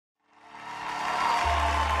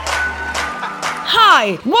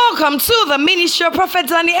Hi, welcome to the ministry of Prophet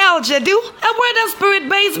Daniel Jedu, a word and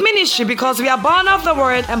spirit-based ministry because we are born of the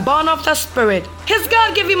word and born of the spirit. His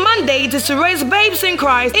God-given mandate is to raise babes in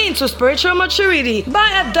Christ into spiritual maturity by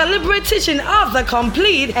a deliberate teaching of the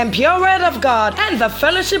complete and pure word of God and the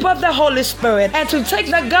fellowship of the Holy Spirit, and to take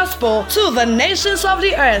the gospel to the nations of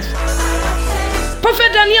the earth.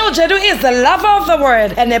 Prophet Daniel Jedu is the lover of the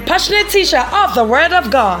word and a passionate teacher of the word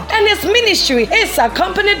of God, and his ministry is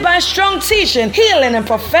accompanied by strong teaching, healing, and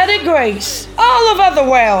prophetic grace. All over the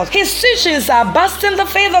world, his teachings are boosting the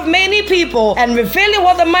faith of many people and revealing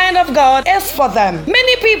what the mind of God is for them.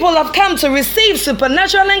 Many people have come to receive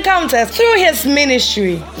supernatural encounters through his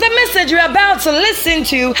ministry. The message you're about to listen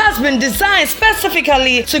to has been designed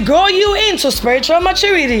specifically to grow you into spiritual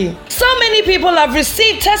maturity. So many people have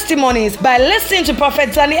received testimonies by listening to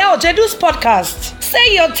Prophet Daniel Jedu's podcast.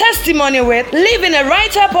 Say your testimony with leaving a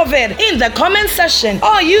write-up of it in the comment section,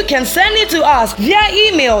 or you can send it to us via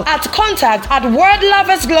email at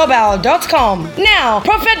contact@wordloversglobal.com. Now,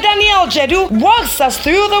 Prophet Daniel Jedu walks us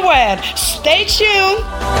through the word. Stay tuned.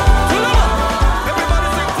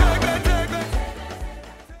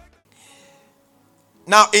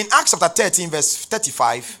 Now, in Acts chapter 13, verse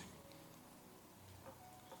 35,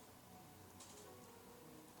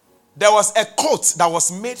 there was a quote that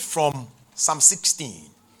was made from Psalm 16.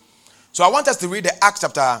 So I want us to read the Acts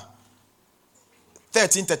chapter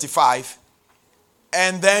 13, 35,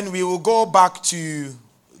 and then we will go back to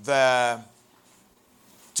go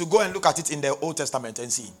and look at it in the Old Testament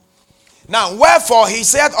and see. Now, wherefore he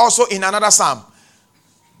said also in another psalm,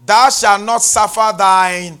 thou shalt not suffer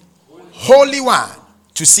thine Holy One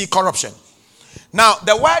to see corruption. Now,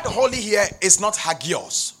 the word holy here is not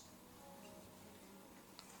hagios.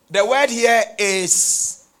 The word here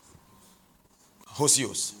is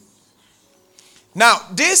hosios. Now,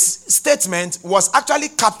 this statement was actually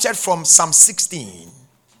captured from Psalm 16.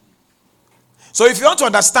 So if you want to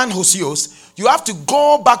understand hosios, you have to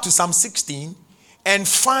go back to Psalm 16 and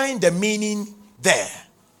find the meaning there.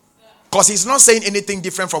 Because he's not saying anything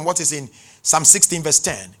different from what is in Psalm 16 verse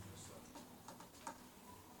 10.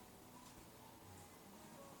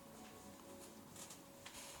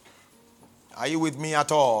 Are you with me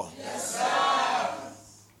at all? Yes, sir.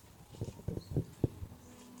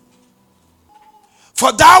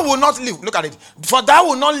 For thou will not live. Look at it. For thou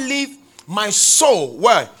will not leave my soul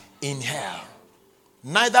where? In hell.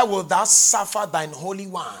 Neither will thou suffer thine Holy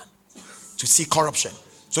One to see corruption.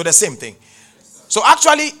 So the same thing. So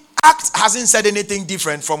actually, Acts hasn't said anything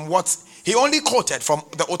different from what he only quoted from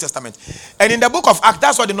the Old Testament. And in the book of Acts,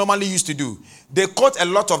 that's what they normally used to do. They quote a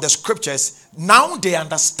lot of the scriptures. Now they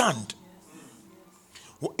understand.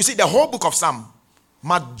 You see, the whole book of Psalm,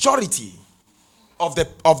 majority of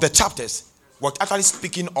the chapters were actually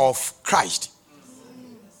speaking of Christ.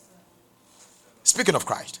 Speaking of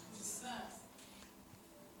Christ.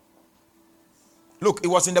 Look, it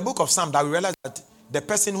was in the book of Psalm that we realized that the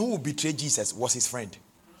person who would betray Jesus was his friend.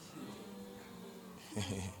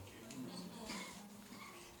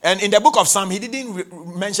 And in the book of Psalm, he didn't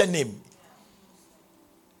mention name.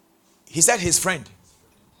 He said his friend.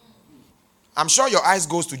 I'm sure your eyes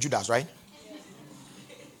goes to Judas, right?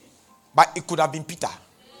 But it could have been Peter.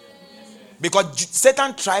 Because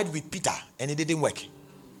Satan tried with Peter and it didn't work.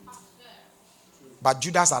 But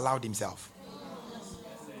Judas allowed himself.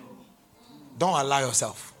 Don't allow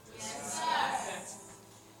yourself.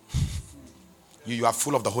 You are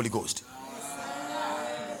full of the Holy Ghost.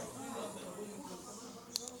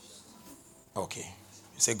 Okay.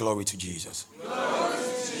 Say glory to Jesus. Glory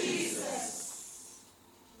to Jesus.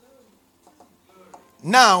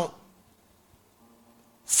 Now,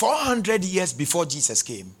 400 years before Jesus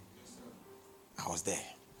came, I was there.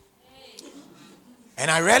 And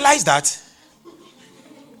I realized that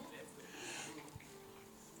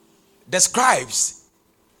the scribes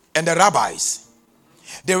and the rabbis,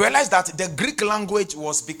 they realized that the Greek language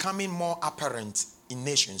was becoming more apparent in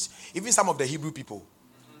nations. Even some of the Hebrew people,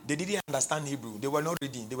 they didn't understand Hebrew. They were not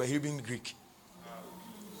reading. They were reading Greek.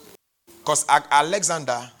 Because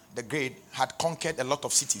Alexander the Great had conquered a lot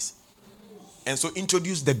of cities. And so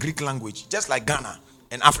introduced the Greek language, just like Ghana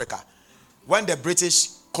and Africa. When the British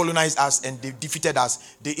colonized us and they defeated us,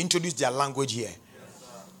 they introduced their language here.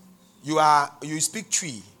 You speak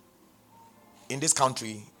Twi in this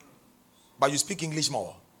country, but you speak English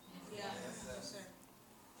more.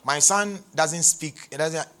 My son doesn't speak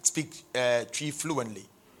Twi fluently.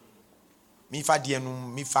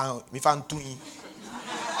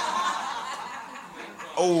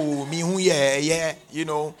 Oh, yeah, you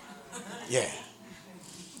know, yeah.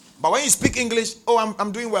 But when you speak English, oh,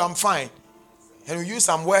 I'm doing well, I'm fine. And you use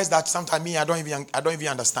some words that sometimes I don't even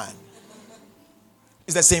understand.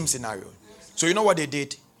 It's the same scenario. So you know what they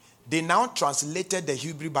did? They now translated the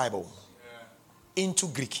Hebrew Bible into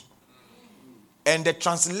Greek. And the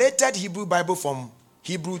translated Hebrew Bible from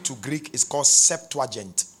Hebrew to Greek is called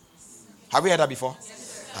Septuagint. Have you heard that before?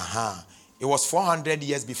 Yes. It was 400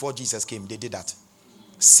 years before Jesus came. They did that.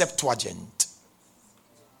 Septuagint.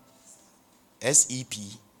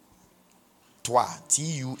 S-E-P Tua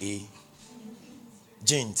T-U-A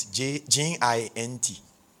Gint G-I-N-T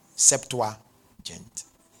Septuagint.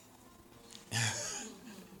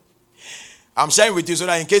 I'm sharing with you so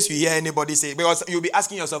that in case you hear anybody say, because you'll be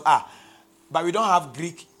asking yourself, but we don't have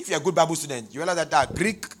Greek. If you're a good Bible student, you realize that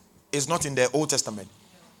Greek is not in the Old Testament.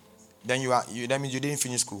 Then that means you didn't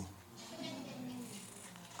finish school.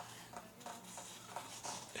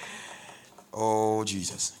 Oh,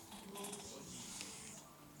 Jesus.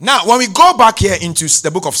 Now, when we go back here into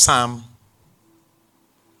the book of Psalm,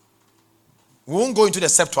 we won't go into the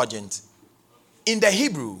Septuagint. In the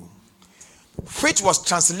Hebrew, which was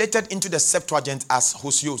translated into the Septuagint as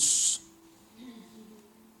Hosios.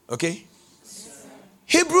 Okay?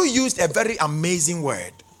 Hebrew used a very amazing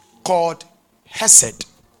word called Hesed.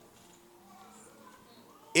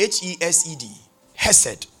 H-E-S-E-D.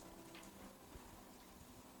 Hesed.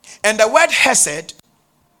 And the word Hesed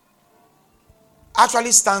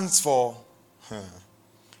actually stands for,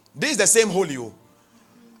 this is the same holy.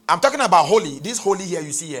 I'm talking about holy. This holy here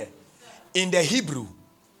you see here. In the Hebrew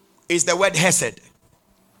is the word Hesed.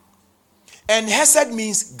 And Hesed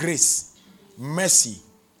means grace, mercy,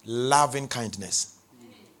 loving kindness.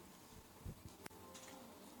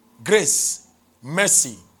 Grace,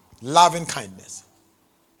 mercy, loving kindness.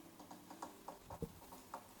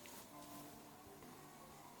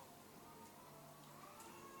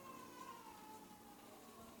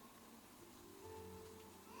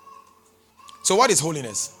 So what is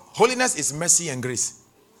holiness? Holiness is mercy and grace.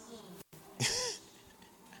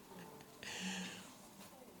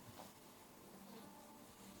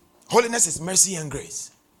 Holiness is mercy and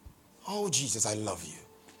grace. Oh, Jesus, I love you.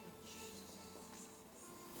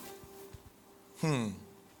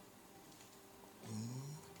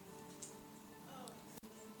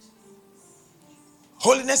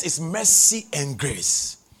 Holiness is mercy and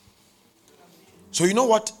grace. So you know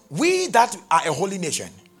what? We that are a holy nation,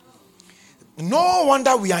 no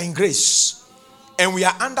wonder we are in grace and we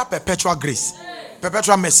are under perpetual grace,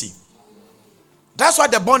 perpetual mercy. That's why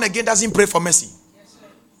the born again doesn't pray for mercy,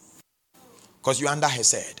 because you're under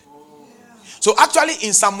Hesed. So actually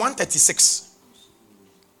in Psalm 136,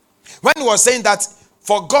 when he was saying that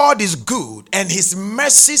for God is good and his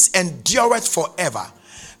mercies endureth forever,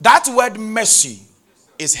 that word mercy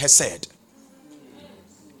is Hesed.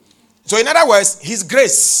 So in other words, his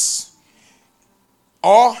grace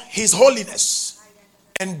or his holiness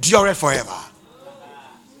endureth forever.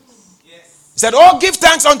 He said, oh, give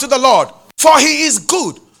thanks unto the Lord, for he is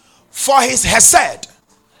good, for his Hesed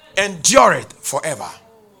endureth forever.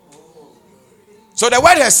 So the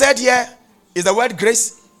word Hesed here is the word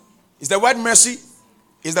grace, is the word mercy,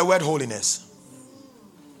 is the word holiness.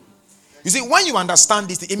 You see, when you understand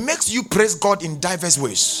this, it makes you praise God in diverse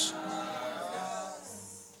ways.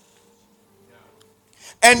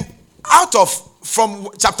 And out of, from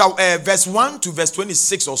chapter verse 1 to verse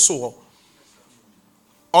 26 or so,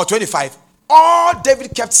 or 25, all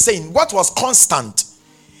David kept saying, what was constant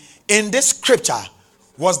in this scripture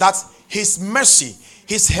was that his mercy,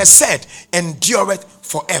 his Hesed endureth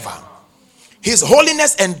forever. His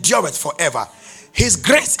holiness endureth forever. His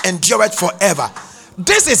grace endureth forever.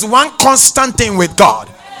 This is one constant thing with God.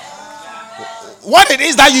 What it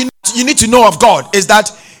is that you need to know of God is that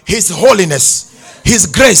his holiness, his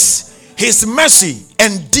grace, his mercy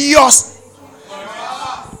endures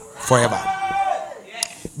forever.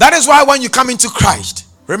 That is why when you come into Christ,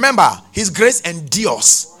 remember, his grace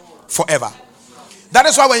endures forever. That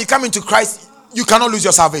is why when you come into Christ, you cannot lose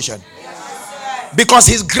your salvation, because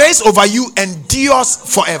his grace over you endures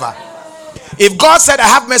forever. If God said, I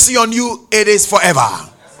have mercy on you, it is forever.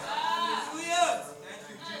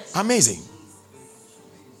 Amazing.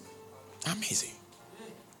 Amazing.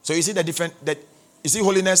 So you see the different, that you see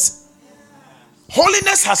holiness.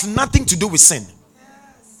 Holiness has nothing to do with sin.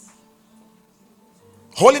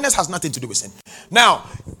 Holiness has nothing to do with sin. Now,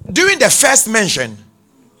 during the first mention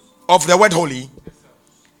of the word holy,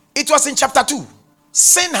 it was in chapter 2.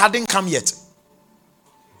 Sin hadn't come yet.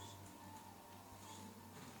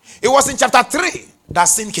 It was in chapter 3 that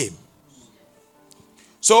sin came.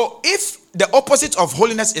 So if the opposite of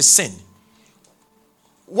holiness is sin,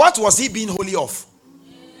 what was he being holy of?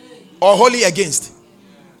 Or holy against?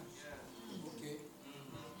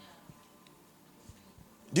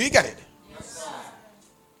 Do you get it?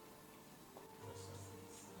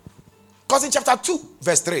 Because in chapter 2,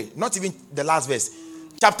 verse 3, not even the last verse,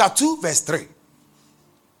 chapter 2, verse 3,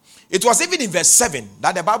 it was even in verse 7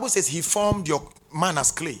 that the Bible says he formed your man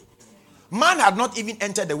as clay. Man had not even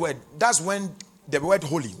entered the word. That's when the word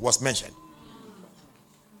holy was mentioned.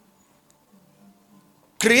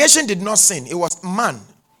 Creation did not sin. It was man.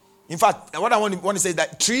 In fact, what I want to say is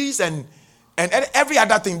that trees and every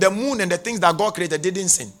other thing, the moon and the things that God created didn't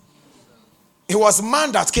sin. It was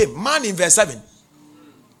man that came. Man in verse 7.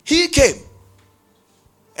 He came.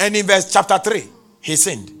 And in verse chapter 3, he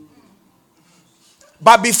sinned.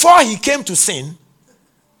 But before he came to sin,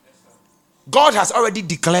 God has already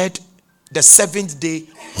declared the seventh day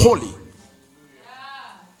holy.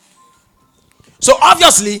 So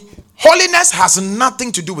obviously, holiness has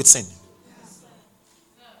nothing to do with sin.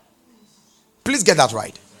 Please get that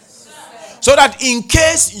right. So that in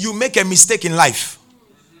case you make a mistake in life,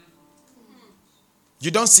 you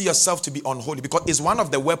don't see yourself to be unholy, because it's one of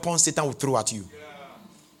the weapons Satan will throw at you.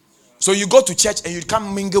 So you go to church and you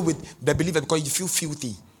can't mingle with the believer because you feel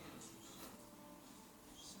filthy.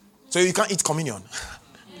 So you can't eat communion.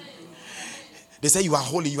 They say you are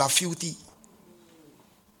holy, you are filthy.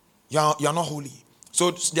 You are not holy. So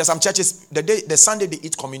there are some churches, the Sunday they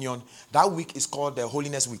eat communion, that week is called the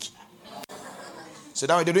Holiness Week. So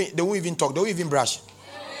that way they won't even talk, they won't even brush.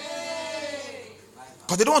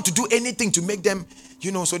 Because they don't want to do anything to make them,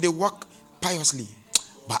 so they walk piously.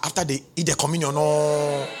 But after they eat the communion,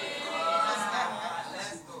 no.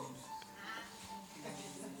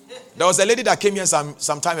 There was a lady that came here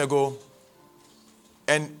some time ago,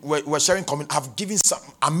 and we're sharing communion. I've given some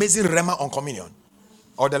amazing rema on communion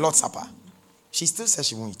or the Lord's Supper. She still says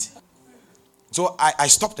she won't eat. So I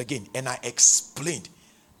stopped again and I explained.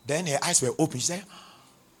 Then her eyes were open. She said,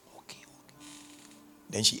 okay.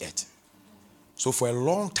 Then she ate. So for a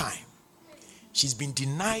long time, she's been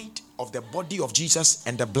denied of the body of Jesus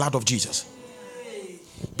and the blood of Jesus.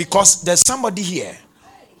 Because there's somebody here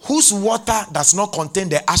whose water does not contain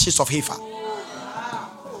the ashes of heifer.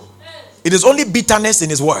 It is only bitterness in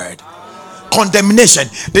his word. Condemnation.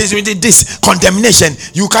 This condemnation.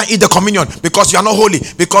 You can't eat the communion because you are not holy,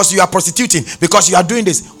 because you are prostituting, because you are doing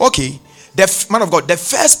this. Okay. The man of God, the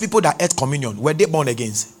first people that ate communion, were they born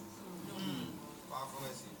again?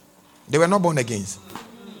 They were not born again,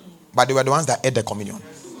 but they were the ones that ate the communion.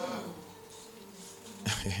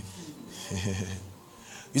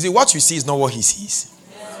 You see, what you see is not what he sees.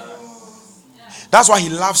 That's why he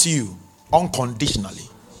loves you unconditionally.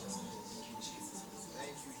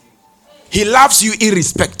 He loves you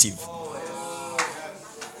irrespective.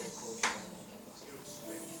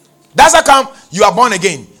 That's how come you are born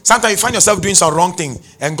again. Sometimes you find yourself doing some wrong thing,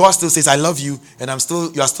 and God still says, I love you, and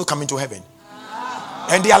you are still coming to heaven.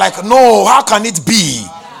 And they are like, no, how can it be?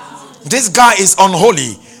 This guy is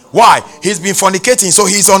unholy. Why? He's been fornicating, so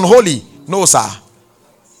he's unholy. No, sir.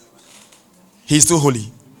 He's still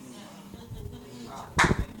holy.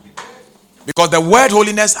 Because the word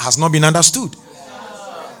holiness has not been understood.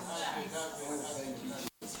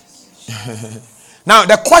 Now,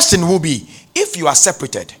 the question will be, if you are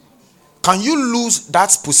separated, can you lose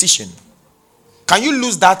that position? Can you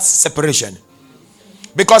lose that separation?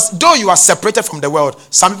 Because though you are separated from the world,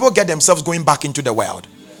 some people get themselves going back into the world.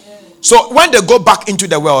 So when they go back into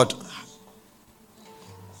the world,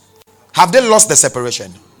 have they lost the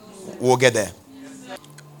separation? We'll get there.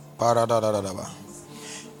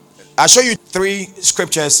 I'll show you 3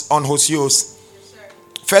 scriptures on Hoseos.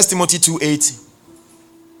 1 Timothy 2:8.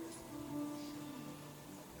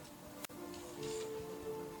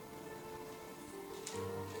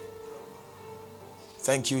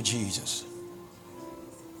 Thank you, Jesus.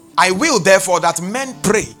 I will therefore that men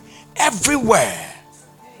pray everywhere,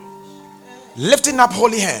 lifting up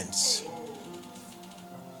holy hands.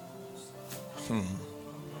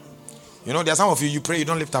 There are some of you pray, you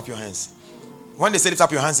don't lift up your hands. When they say lift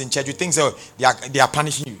up your hands in church, you think so they are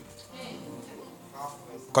punishing you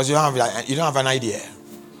because you don't have an idea.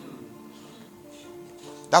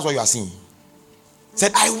 That's what you are seeing.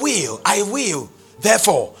 Said, I will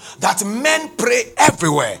therefore that men pray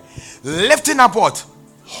everywhere, lifting up what?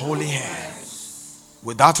 Holy hands,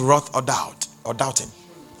 without wrath or doubt or doubting.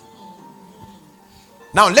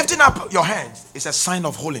 Now, lifting up your hands is a sign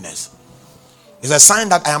of holiness. It's a sign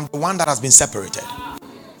that I am the one that has been separated. I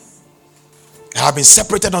have been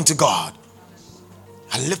separated unto God.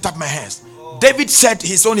 I lift up my hands. David said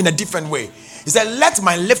his own in a different way. He said, let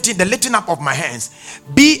the lifting up of my hands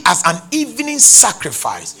be as an evening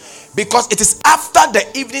sacrifice, because it is after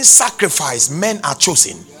the evening sacrifice men are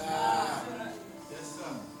chosen.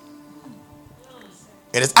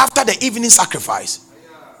 It is after the evening sacrifice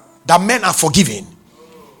that men are forgiven.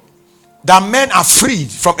 that men are freed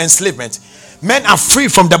from enslavement. Men are free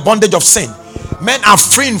from the bondage of sin. Men are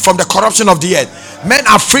free from the corruption of the earth. Men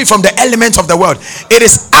are free from the elements of the world. It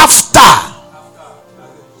is after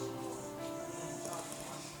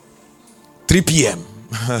 3 p.m.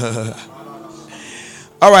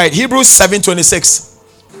 All right, Hebrews 7:26.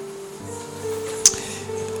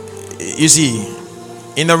 You see,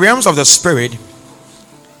 in the realms of the spirit,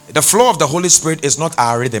 the flow of the Holy Spirit is not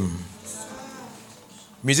our rhythm.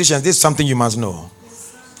 Musicians, this is something you must know.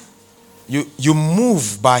 You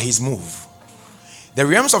move by his move. The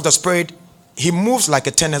realms of the spirit, he moves like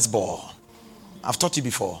a tennis ball. I've taught you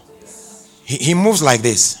before. He moves like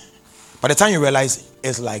this. By the time you realize,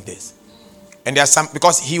 it's like this. And there's some,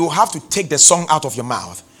 because he will have to take the song out of your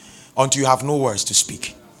mouth until you have no words to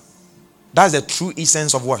speak. That's the true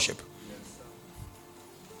essence of worship.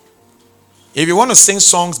 If you want to sing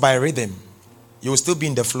songs by rhythm, you will still be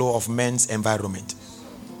in the flow of men's environment.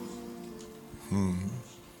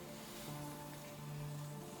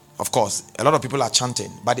 Of course, a lot of people are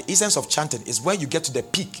chanting, but the essence of chanting is where you get to the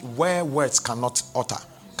peak where words cannot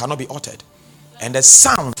be uttered, and the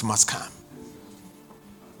sound must come.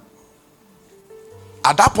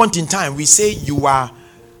 At that point in time, we say you are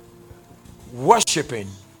worshiping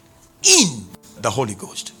in the Holy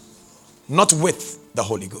Ghost, not with the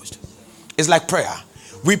Holy Ghost. It's like prayer.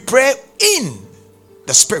 We pray in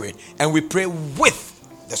the Spirit and we pray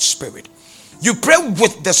with the Spirit. You pray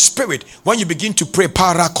with the Spirit when you begin to pray.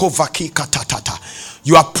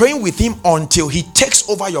 You are praying with him until he takes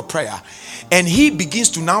over your prayer and he begins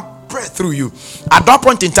to now pray through you. At that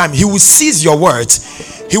point in time, he will seize your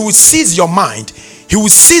words, he will seize your mind, he will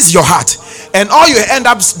seize your heart, and all you end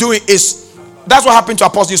up doing is, that's what happened to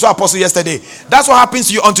Apostle. You saw Apostle yesterday. That's what happens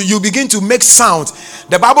to you until you begin to make sounds.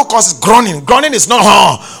 The Bible calls it groaning. Groaning is not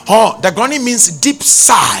The groaning means deep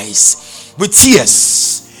sighs with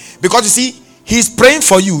tears. Because you see, he's praying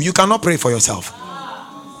for you. You cannot pray for yourself.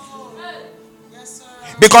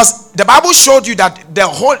 Because the Bible showed you that the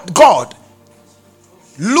whole God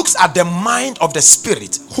looks at the mind of the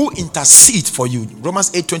Spirit who intercedes for you.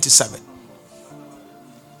 Romans 8:27.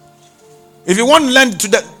 If you want to learn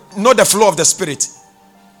to know the flow of the Spirit,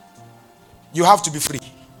 you have to be free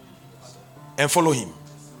and follow him.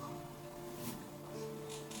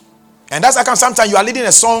 And that's like sometimes you are leading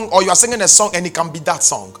a song or you are singing a song and it can be that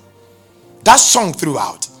song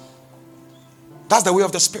throughout. That's the way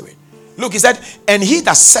of the Spirit. Look, he said, and he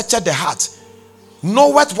that searcheth the heart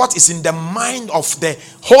knoweth what is in the mind of the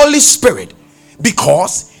Holy Spirit,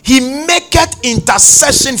 because he maketh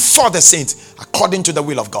intercession for the saints according to the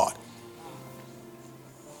will of God.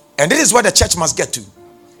 And this is where the church must get to.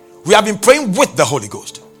 We have been praying with the Holy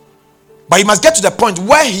Ghost, but he must get to the point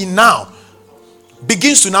where he now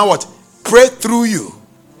begins to now what? Pray through you.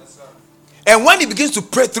 And when he begins to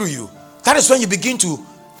pray through you, that is when you begin to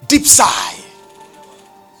deep sigh.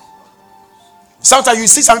 Sometimes you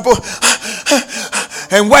see some people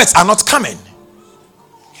and words are not coming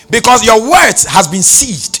because your words has been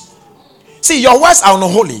seized. See, your words are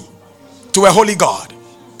unholy to a holy God.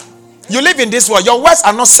 You live in this world, your words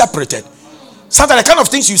are not separated. Sometimes the kind of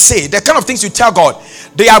things you say, the kind of things you tell God,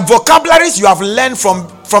 they are vocabularies you have learned from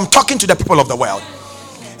talking to the people of the world.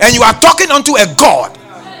 And you are talking unto a God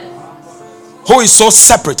who is so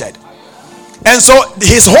separated. And so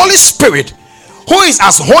his Holy Spirit, who is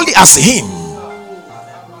as holy as him,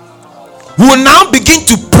 will now begin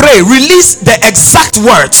to pray, release the exact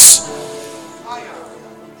words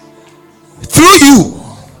through you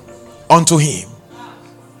unto him.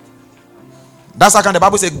 That's how can the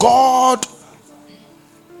Bible say God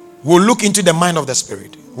will look into the mind of the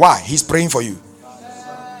Spirit. Why? He's praying for you.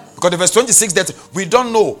 Because the verse 26 that we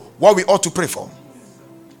don't know what we ought to pray for.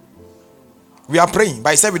 We are praying,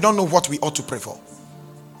 but he said we don't know what we ought to pray for.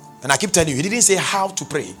 And I keep telling you, he didn't say how to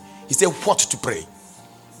pray. He said what to pray.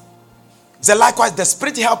 He said likewise, the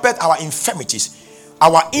Spirit helpeth our infirmities,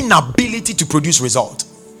 our inability to produce result.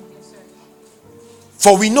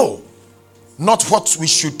 For we know not what we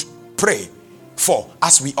should pray for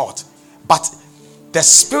as we ought, but the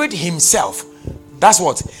Spirit himself, that's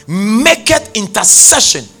what, maketh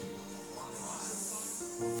intercession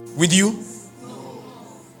with you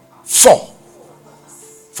for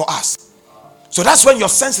us. So that's when your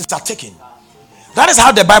senses are taken. That is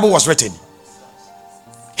how the Bible was written.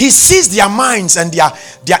 He sees their minds and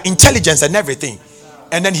their intelligence and everything,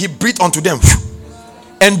 and then he breathed unto them,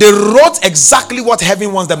 and they wrote exactly what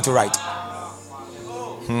heaven wants them to write.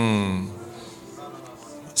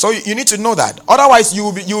 So you need to know that. Otherwise, you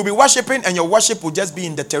will be worshiping, and your worship will just be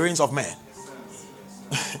in the terrains of man.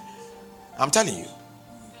 I'm telling you.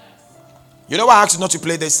 You know why I asked you not to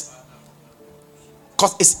play this?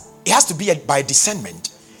 Because it has to be by discernment.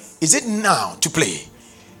 Is it now to play?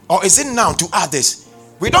 Or is it now to add this?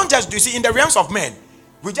 We don't just, you see, in the realms of men,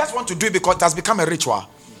 we just want to do it because it has become a ritual.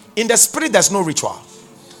 In the spirit, there's no ritual.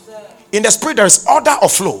 In the spirit, there is order or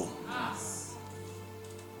flow.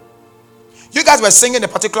 You guys were singing a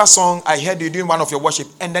particular song. I heard you doing one of your worship,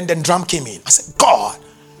 and then the drum came in. I said, God.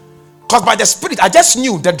 Because by the spirit, I just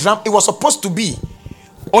knew the drum, it was supposed to be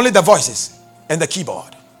only the voices and the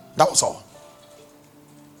keyboard. That was all.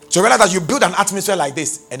 So you realize that you build an atmosphere like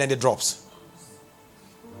this, and then it drops.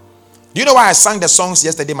 Do you know why I sang the songs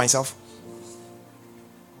yesterday myself?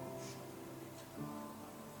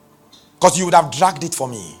 Because you would have dragged it for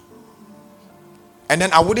me. And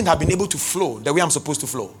then I wouldn't have been able to flow the way I'm supposed to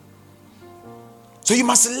flow. So you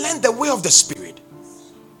must learn the way of the spirit.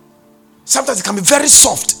 Sometimes it can be very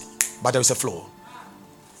soft, but there is a flow.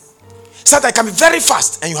 Sometimes it can be very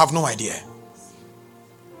fast and you have no idea.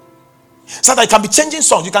 Sometimes it can be changing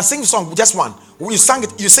songs. You can sing a song, just one. You sing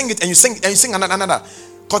it, and you sing another.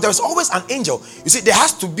 Because there is always an angel. You see, there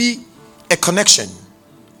has to be a connection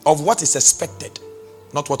of what is expected,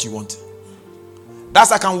 not what you want.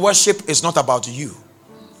 That's like worship is not about you.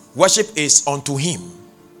 Worship is unto him.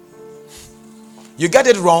 You get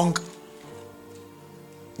it wrong.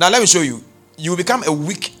 Now let me show you. You will become a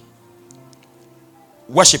weak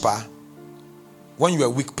worshiper when you are a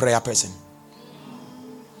weak prayer person.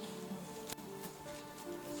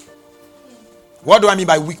 What do I mean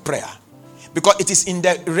by weak prayer? Because it is in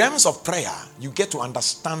the realms of prayer you get to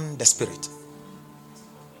understand the spirit.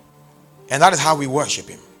 And that is how we worship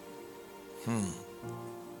him.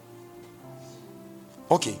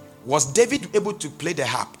 Okay. Was David able to play the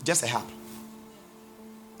harp? Just a harp.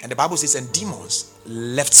 And the Bible says, and demons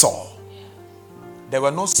left Saul. There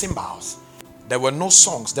were no cymbals. There were no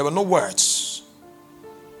songs. There were no words.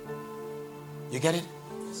 You get it?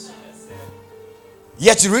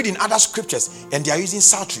 Yet you read in other scriptures and they are using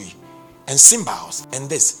psaltery and cymbals and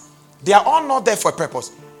this. They are all not there for a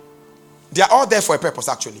purpose. They are all there for a purpose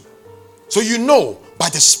actually. So you know by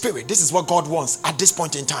the Spirit, this is what God wants at this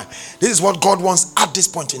point in time. This is what God wants at this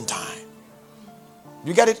point in time.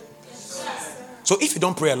 You get it? Yes. So if you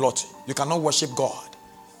don't pray a lot, you cannot worship God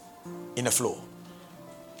in a flow.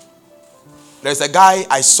 There's a guy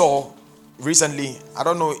I saw recently. I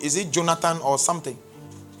don't know, is it Jonathan or something?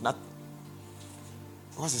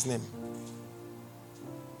 What's his name?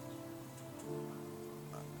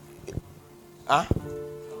 Huh?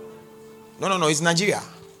 No, it's Nigeria.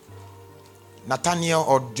 Nathaniel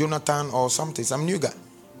or Jonathan or something, some new guy.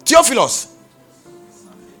 Theophilus.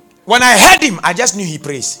 When I heard him, I just knew he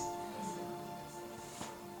prays.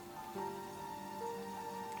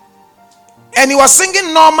 And he was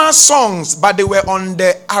singing normal songs, but they were on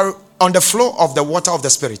the flow of the water of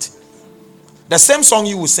the Spirit. The same song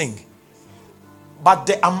you will sing. But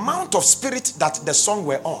the amount of spirit that the song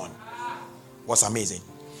were on was amazing.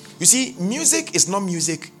 You see, music is not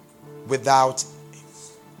music without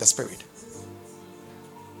the Spirit.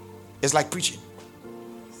 It's like preaching.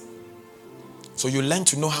 So you learn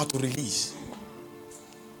to know how to release.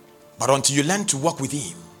 But until you learn to walk with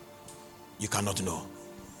him, you cannot know.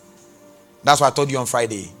 That's why I told you on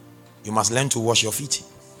Friday, you must learn to wash your feet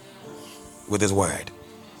with his word.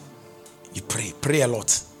 You pray a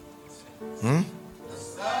lot.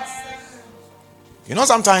 You know,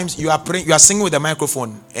 sometimes you are praying, you are singing with the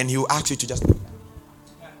microphone, and he will ask you to just put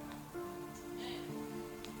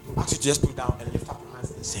down and lift up your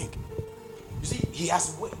hands and sing. You see, he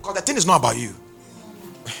has, because the thing is not about you.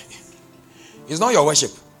 It's not your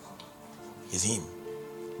worship. It's him.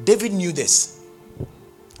 David knew this.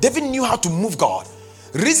 David knew how to move God.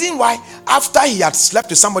 Reason why, after he had slept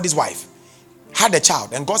with somebody's wife, had a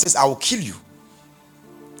child, and God says, I will kill you.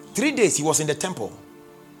 3 days he was in the temple.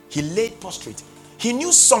 He laid prostrate. He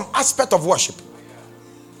knew some aspect of worship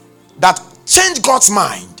that changed God's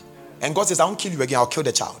mind. And God says, I won't kill you again, I'll kill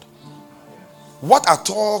the child. What at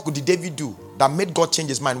all did David do that made God change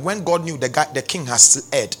his mind when God knew the king has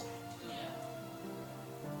erred?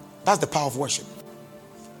 That's the power of worship.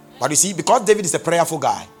 But you see, because David is a prayerful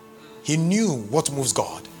guy, he knew what moves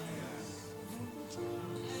God.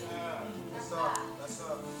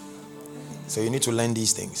 So you need to learn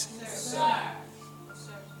these things.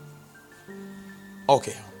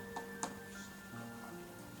 Okay.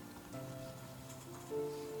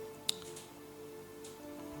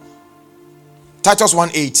 Titus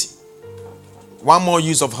 1:8. One more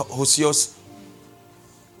use of Hosea's.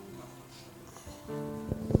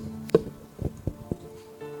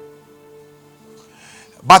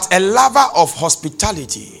 But a lover of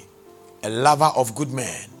hospitality, a lover of good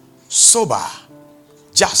men, sober,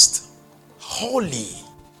 just, holy,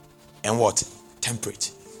 and what?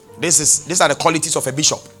 Temperate. These are the qualities of a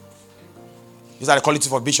bishop. These are the qualities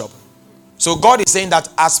of a bishop. So God is saying that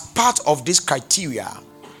as part of this criteria,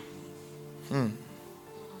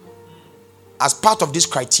 as part of this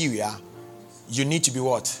criteria, you need to be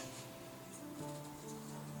what?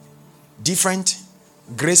 Different,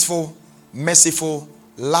 graceful, merciful,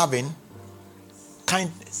 loving,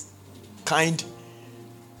 kindness, kind.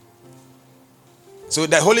 So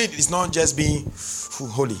the holy is not just being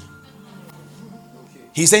holy.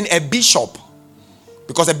 He's saying a bishop,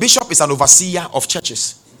 because a bishop is an overseer of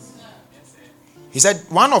churches. He said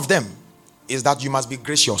one of them is that you must be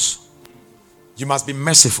gracious. You must be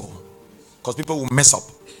merciful, because people will mess up.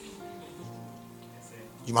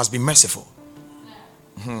 You must be merciful.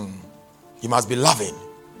 You must be loving.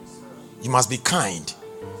 You must be kind.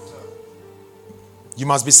 You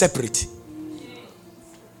must be separate.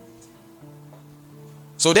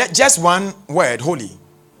 So that just one word, holy.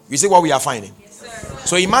 You see what we are finding?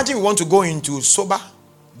 So imagine we want to go into sober,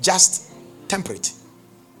 just, temperate.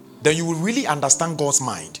 Then you will really understand God's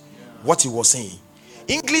mind, what he was saying.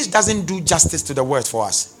 English doesn't do justice to the word for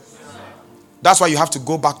us. That's why you have to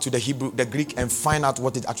go back to the Hebrew, the Greek, and find out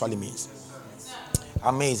what it actually means.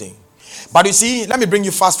 Amazing. But you see, let me bring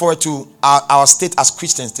you fast forward to our state as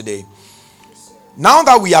Christians today. Now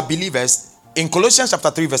that we are believers, in Colossians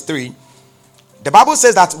chapter 3 verse 3, the Bible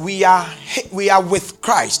says that we are with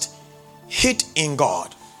Christ, hid in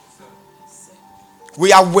God.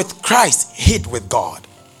 We are with Christ, hid with God.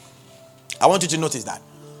 I want you to notice that.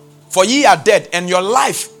 For ye are dead, and your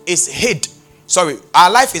life is hid.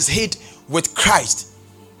 Our life is hid with Christ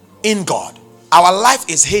in God. Our life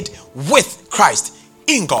is hid with Christ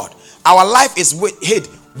in God. Our life is hid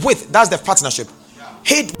with, that's the partnership.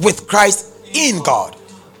 Hid with Christ in God.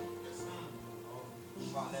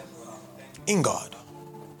 In God.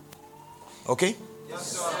 Okay?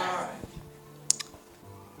 Yes, sir.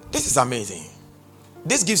 This is amazing.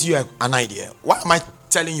 This gives you an idea. Why am I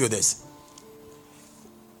telling you this?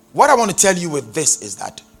 What I want to tell you with this is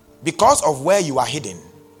that because of where you are hidden,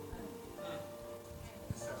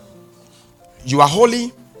 you are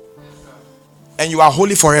holy, and you are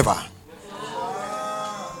holy forever.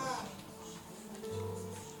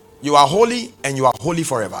 You are holy, and you are holy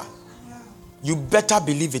forever. You better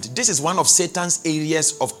believe it. This is one of Satan's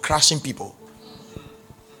areas of crushing people.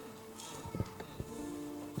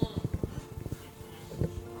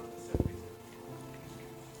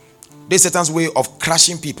 This is Satan's way of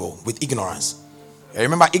crushing people with ignorance.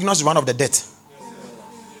 Remember, ignorance is one of the death.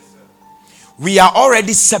 We are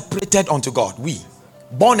already separated unto God. We,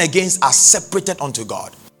 born again, are separated unto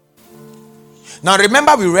God. Now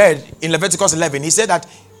remember, we read in Leviticus 11, he said that,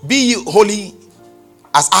 be ye holy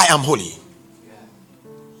as I am holy.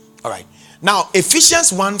 All right. Now,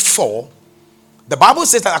 Ephesians 1:4, the Bible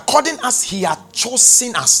says that according as he had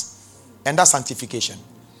chosen us, and that's sanctification.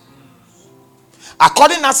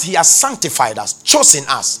 According as he has sanctified us, chosen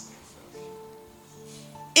us,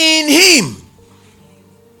 in him,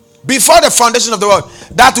 before the foundation of the world,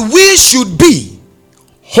 that we should be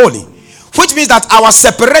holy. Which means that our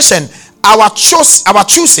separation, our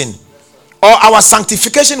choosing, or our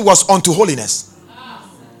sanctification was unto holiness.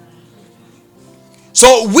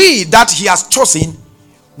 So we that he has chosen,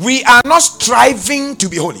 we are not striving to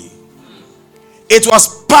be holy. It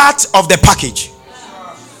was part of the package.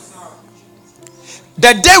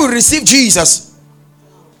 The day we received Jesus,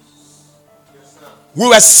 we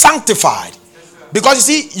were sanctified. Because you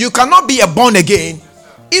see, you cannot be a born again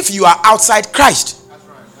if you are outside Christ.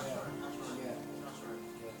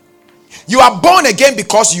 You are born again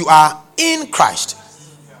because you are in Christ.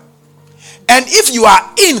 And if you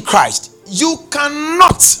are in Christ, you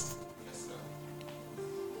cannot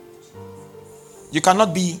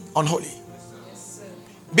be unholy.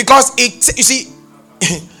 Because it, you see,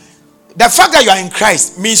 the fact that you are in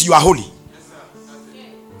Christ means you are holy.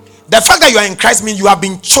 The fact that you are in Christ means you have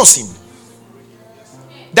been chosen.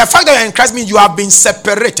 The fact that you are in Christ means you have been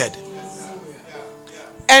separated.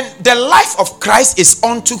 And the life of Christ is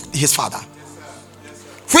unto his Father.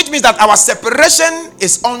 Which means that our separation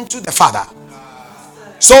is unto the Father.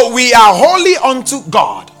 So we are holy unto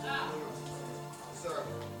God.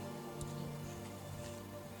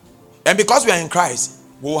 And because we are in Christ,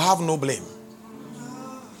 we will have no blame.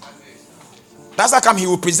 That's how come he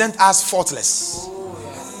will present us faultless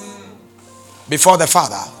before the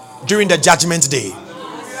Father during the judgment day.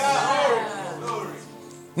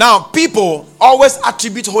 Now, people always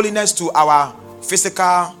attribute holiness to our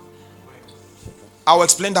physical. I'll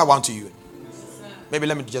explain that one to you. Maybe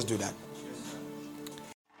let me just do that.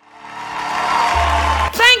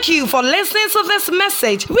 Thank Thank you for listening to this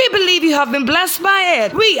message. We believe you have been blessed by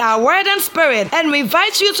it. We are Word and Spirit, and we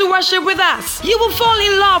invite you to worship with us. You will fall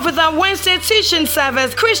in love with our Wednesday teaching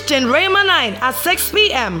service, Christian Rhema 9 at 6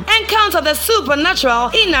 p.m. Encounter the supernatural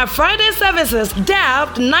in our Friday services,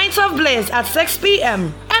 Depth Night of Bliss at 6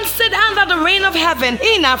 p.m. And sit under the rain of heaven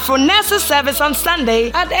in our Fullness service on Sunday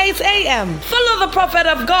at 8 a.m. Follow the Prophet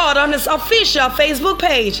of God on his official Facebook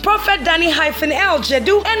page, Prophet Danny-El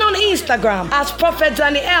Jedu, and on Instagram as Prophet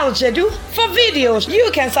Danny-El Jedu. For videos, you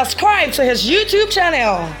can subscribe to his YouTube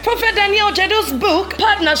channel. Prophet Danny-El Jedu's book,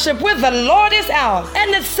 Partnership with the Lord, is out,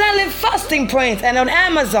 and it's selling fasting print and on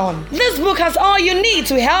Amazon. This book has all you need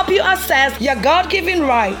to help you access your God-given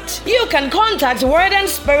right. You can contact Word and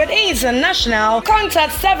Spirit International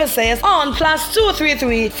Contact Services on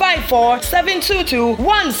 +233 54 722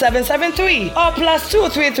 1773 or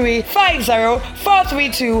 +233 50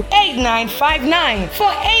 432 8959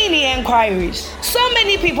 for any inquiries. So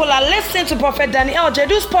many people are listening to Prophet Danny-El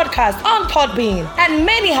Jedu's podcast on Podbean, and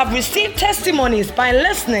many have received testimonies by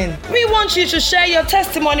listening. We want you to share your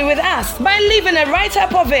testimony with us by leaving a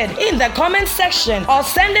write-up of it in the comment section or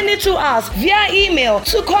sending it to us via email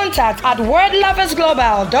to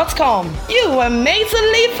contact@wordloversglobal.com. You were made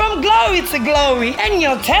to live from glory to glory, and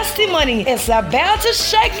your testimony is about to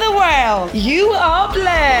shake the world. You are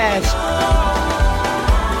blessed.